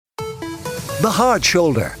The Hard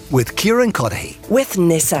Shoulder with Kieran with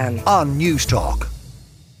Nissan on News Talk.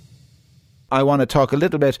 I want to talk a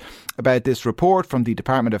little bit about this report from the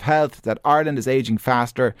Department of Health that Ireland is ageing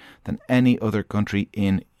faster than any other country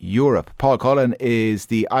in Europe. Paul Cullen is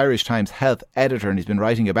the Irish Times health editor and he's been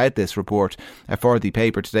writing about this report for the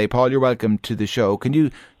paper today. Paul, you're welcome to the show. Can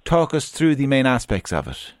you talk us through the main aspects of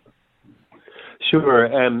it? Sure.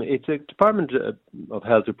 It's a Department of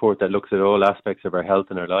Health report that looks at all aspects of our health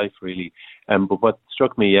and our life, really. But what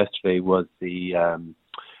struck me yesterday was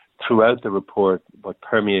throughout the report, what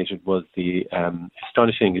permeated was the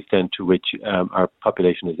astonishing extent to which our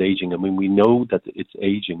population is ageing. I mean, we know that it's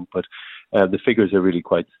ageing, but the figures are really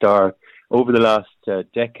quite stark. Over the last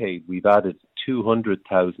decade, we've added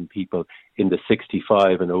 200,000 people in the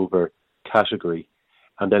 65 and over category.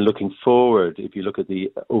 And then looking forward, if you look at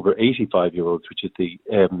the over 85-year-olds, which is the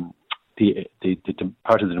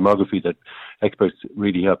part of the demography that experts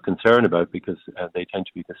really have concern about because they tend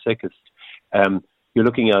to be the sickest, you're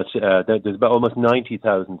looking at there's about almost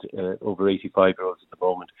 90,000 over 85-year-olds at the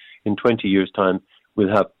moment. In 20 years' time,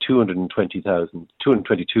 we'll have 222,000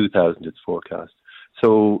 it's forecast.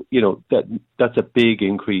 So, you know, that's a big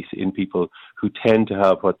increase in people who tend to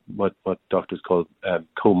have what doctors call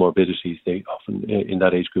comorbidities. They often, in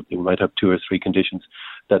that age group, they might have 2 or 3 conditions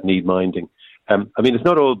that need minding. I mean, it's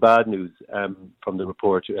not all bad news from the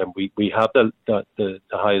report. We have the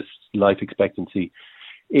highest life expectancy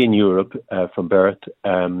in Europe from birth.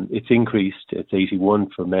 It's increased. It's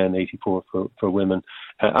 81 for men, 84 for women.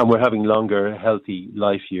 And we're having longer, healthy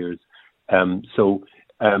life years. So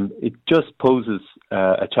it just poses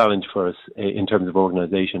a challenge for us in terms of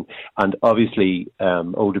organisation. And obviously,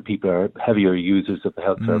 older people are heavier users of the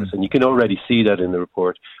health service. And you can already see that in the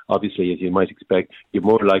report. Obviously, as you might expect, you're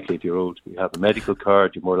more likely, if you're old, to have a medical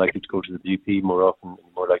card. You're more likely to go to the GP more often. And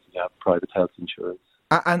you're more likely to have private health insurance.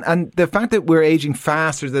 And the fact that we're ageing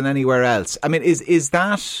faster than anywhere else, I mean, is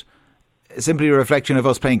that simply a reflection of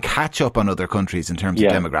us playing catch up on other countries in terms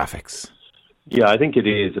of demographics? Yeah, I think it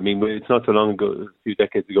is. I mean, it's not so long ago, a few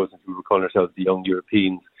decades ago, since we were calling ourselves the young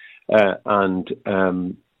Europeans. And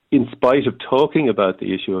in spite of talking about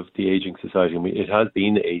the issue of the ageing society, it has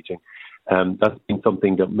been ageing. That's been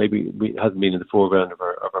something that maybe hasn't been in the foreground of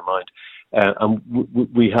our mind. And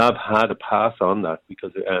we have had a pass on that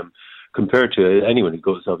because compared to anyone who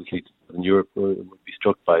goes, obviously, in Europe, would be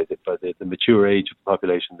struck by the mature age of the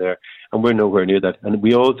population there. And we're nowhere near that. And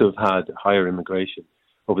we also have had higher immigration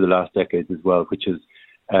over the last decades as well, which has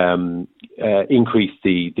increased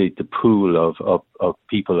the pool of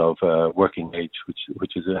people of working age,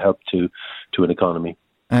 which is a help to an economy.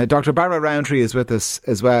 Dr. Barra Rowntree is with us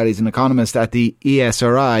as well. He's an economist at the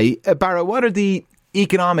ESRI. Barra, what are the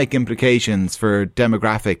economic implications for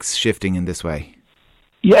demographics shifting in this way?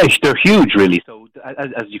 Yes, they're huge, really. So,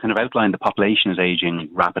 as you kind of outlined, the population is ageing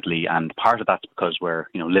rapidly, and part of that's because we're,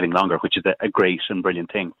 living longer, which is a great and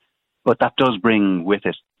brilliant thing. But that does bring with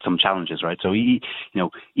it some challenges, right? So, even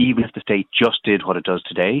if the state just did what it does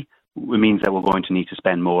today, it means that we're going to need to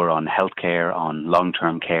spend more on healthcare, on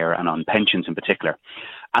long-term care, and on pensions in particular.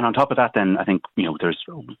 And on top of that, then, I think, there's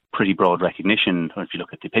pretty broad recognition, if you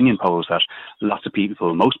look at the opinion polls, that most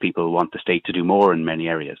people want the state to do more in many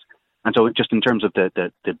areas. And so just in terms of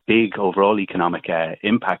the big overall economic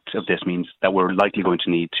impact of this means that we're likely going to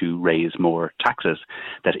need to raise more taxes,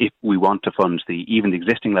 that if we want to fund even the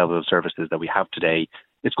existing level of services that we have today,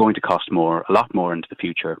 it's going to cost a lot more into the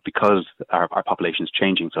future because our population is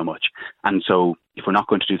changing so much. And so if we're not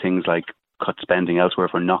going to do things like cut spending elsewhere,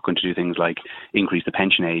 if we're not going to do things like increase the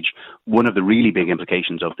pension age, one of the really big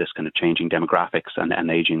implications of this kind of changing demographics and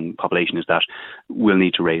aging population is that we'll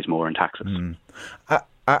need to raise more in taxes.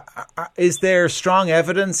 Is there strong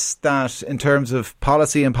evidence that in terms of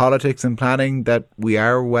policy and politics and planning that we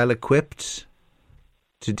are well equipped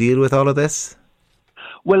to deal with all of this?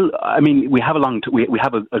 Well, I mean, we have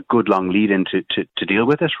a good long lead in to deal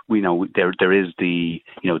with it. We know there is we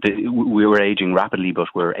were aging rapidly, but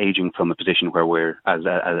we're aging from a position where we're, as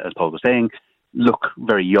Paul was saying, look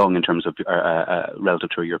very young in terms of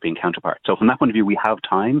relative to our European counterparts. So from that point of view, we have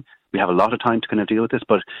time. We have a lot of time to kind of deal with this.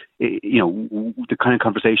 But the kind of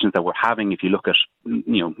conversations that we're having, if you look at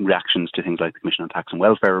reactions to things like the Commission on Tax and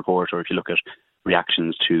Welfare report, or if you look at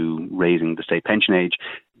reactions to raising the state pension age,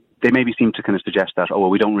 they maybe seem to kind of suggest that,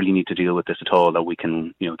 we don't really need to deal with this at all, that we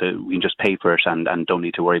can, we can just pay for it and don't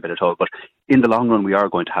need to worry about it at all. But in the long run, we are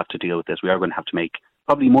going to have to deal with this. We are going to have to make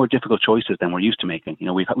probably more difficult choices than we're used to making.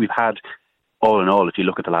 We've had, all in all, if you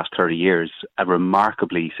look at the last 30 years, a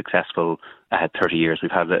remarkably successful 30 years.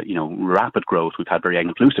 We've had rapid growth. We've had very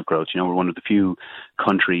inclusive growth. We're one of the few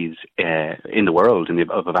countries in the world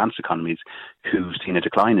of advanced economies who've seen a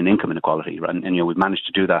decline in income inequality, right? And we've managed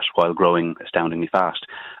to do that while growing astoundingly fast,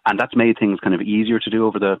 and that's made things kind of easier to do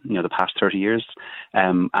over the past 30 years.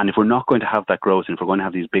 And if we're not going to have that growth, and if we're going to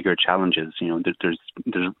have these bigger challenges, there's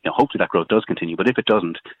hopefully that growth does continue. But if it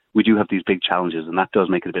doesn't, we do have these big challenges, and that does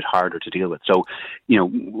make it a bit harder to deal with. So, there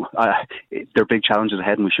are big challenges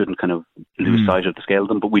ahead, and we shouldn't kind of lose sight of the scale of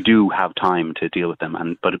them. But we do have time to deal with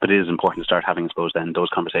them, but it is important to start having, I suppose, then those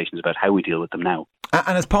conversations about how we deal with them now.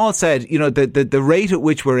 And as Paul said, the rate at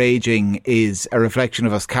which we're ageing is a reflection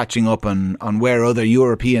of us catching up on where other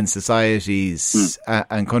European societies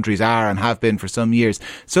and countries are and have been for some years.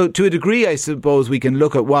 So to a degree, I suppose we can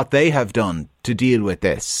look at what they have done to deal with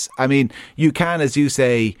this. I mean, you can, as you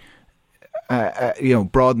say,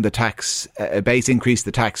 broaden the tax base, increase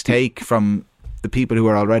the tax take from the people who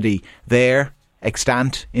are already there,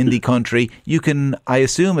 extant in the country. You can, I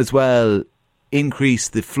assume as well, increase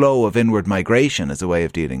the flow of inward migration as a way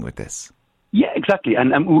of dealing with this. Yeah, exactly.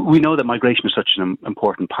 And we know that migration is such an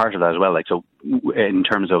important part of that as well. So in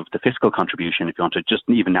terms of the fiscal contribution, if you want to just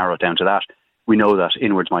even narrow it down to that, we know that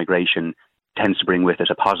inwards migration tends to bring with it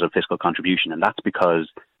a positive fiscal contribution. And that's because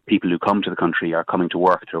people who come to the country are coming to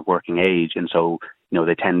work, they're of working age. And so,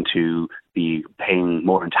 they tend to be paying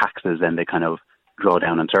more in taxes than they kind of draw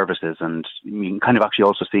down on services. And you can kind of actually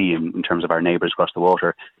also see in terms of our neighbours across the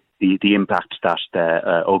water, the impact that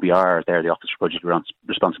the OBR, the Office for Budget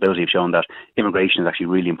Responsibility, have shown that immigration is actually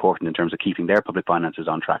really important in terms of keeping their public finances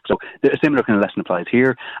on track. So a similar kind of lesson applies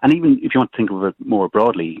here. And even if you want to think of it more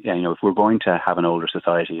broadly, if we're going to have an older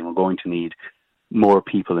society and we're going to need more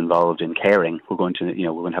people involved in caring, we're going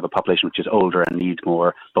to have a population which is older and needs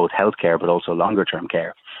more both healthcare but also longer term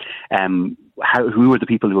care. Who are the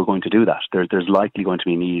people who are going to do that? There's likely going to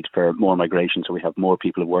be a need for more migration, so we have more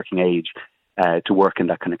people of working age to work in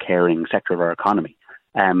that kind of caring sector of our economy.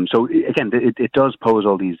 So again, it does pose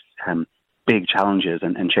all these big challenges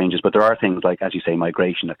and changes, but there are things like, as you say,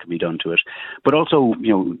 migration that can be done to it. But also,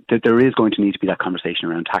 there is going to need to be that conversation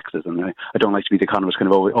around taxes. And I don't like to be the economist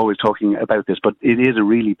kind of always talking about this, but it is a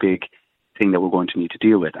really big thing that we're going to need to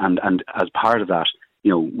deal with. And as part of that,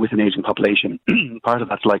 with an ageing population, part of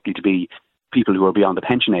that's likely to be people who are beyond the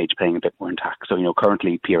pension age paying a bit more in tax. So,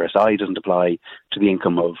 currently PRSI doesn't apply to the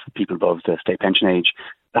income of people above the state pension age.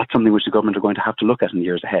 That's something which the government are going to have to look at in the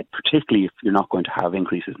years ahead, particularly if you're not going to have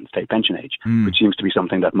increases in state pension age, which seems to be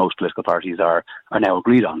something that most political parties are now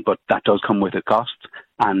agreed on. But that does come with a cost,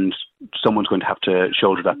 and someone's going to have to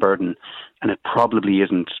shoulder that burden. And it probably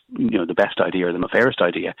isn't, the best idea or the fairest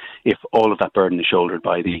idea if all of that burden is shouldered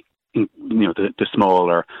by the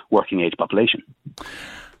smaller working age population.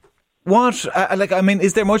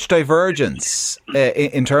 Is there much divergence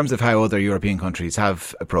in terms of how other European countries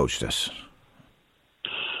have approached it?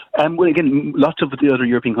 Well, again, lots of the other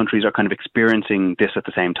European countries are kind of experiencing this at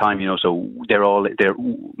the same time. So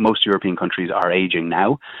most European countries are aging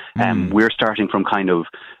now. We're starting from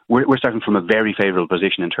we're starting from a very favourable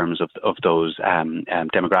position in terms of those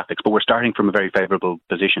demographics, but we're starting from a very favourable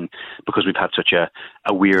position because we've had such a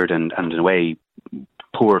weird and in a way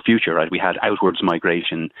poor future, right? We had outwards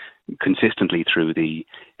migration consistently through the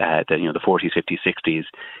 40s, 50s, 60s,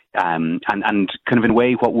 and kind of in a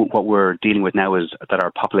way what we're dealing with now is that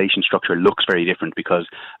our population structure looks very different because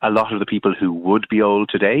a lot of the people who would be old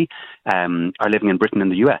today are living in Britain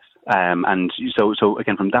and the US, and so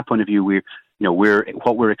again from that point of view,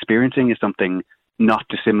 what we're experiencing is something not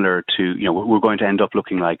dissimilar to, we're going to end up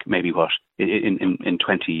looking like maybe what in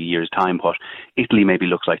 20 years' time what Italy maybe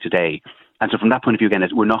looks like today. And so from that point of view, again,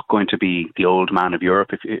 we're not going to be the old man of Europe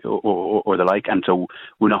or the like, and so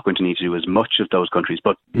we're not going to need to do as much as those countries.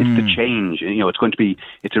 But it's the change. It's going to be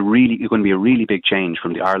a really big change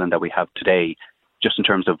from the Ireland that we have today, just in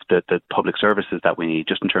terms of the public services that we need,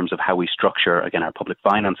 just in terms of how we structure again our public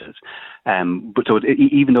finances. But so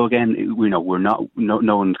even though again we're not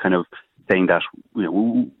no one's kind of saying that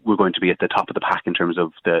we're going to be at the top of the pack in terms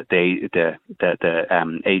of the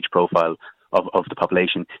age profile of the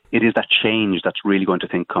population, it is that change that's really going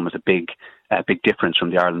to come as a big difference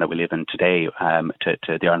from the Ireland that we live in today to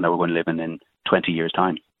the Ireland that we're going to live in 20 years'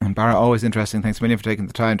 time. And Barra, always interesting. Thanks a million for taking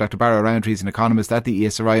the time. Dr. Barra Rowntree is an economist at the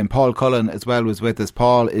ESRI, and Paul Cullen as well was with us.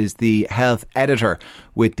 Paul is the health editor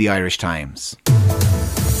with the Irish Times.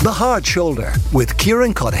 The Hard Shoulder with Kieran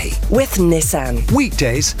with Nissan.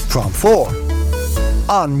 Weekdays from 4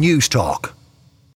 on News Talk.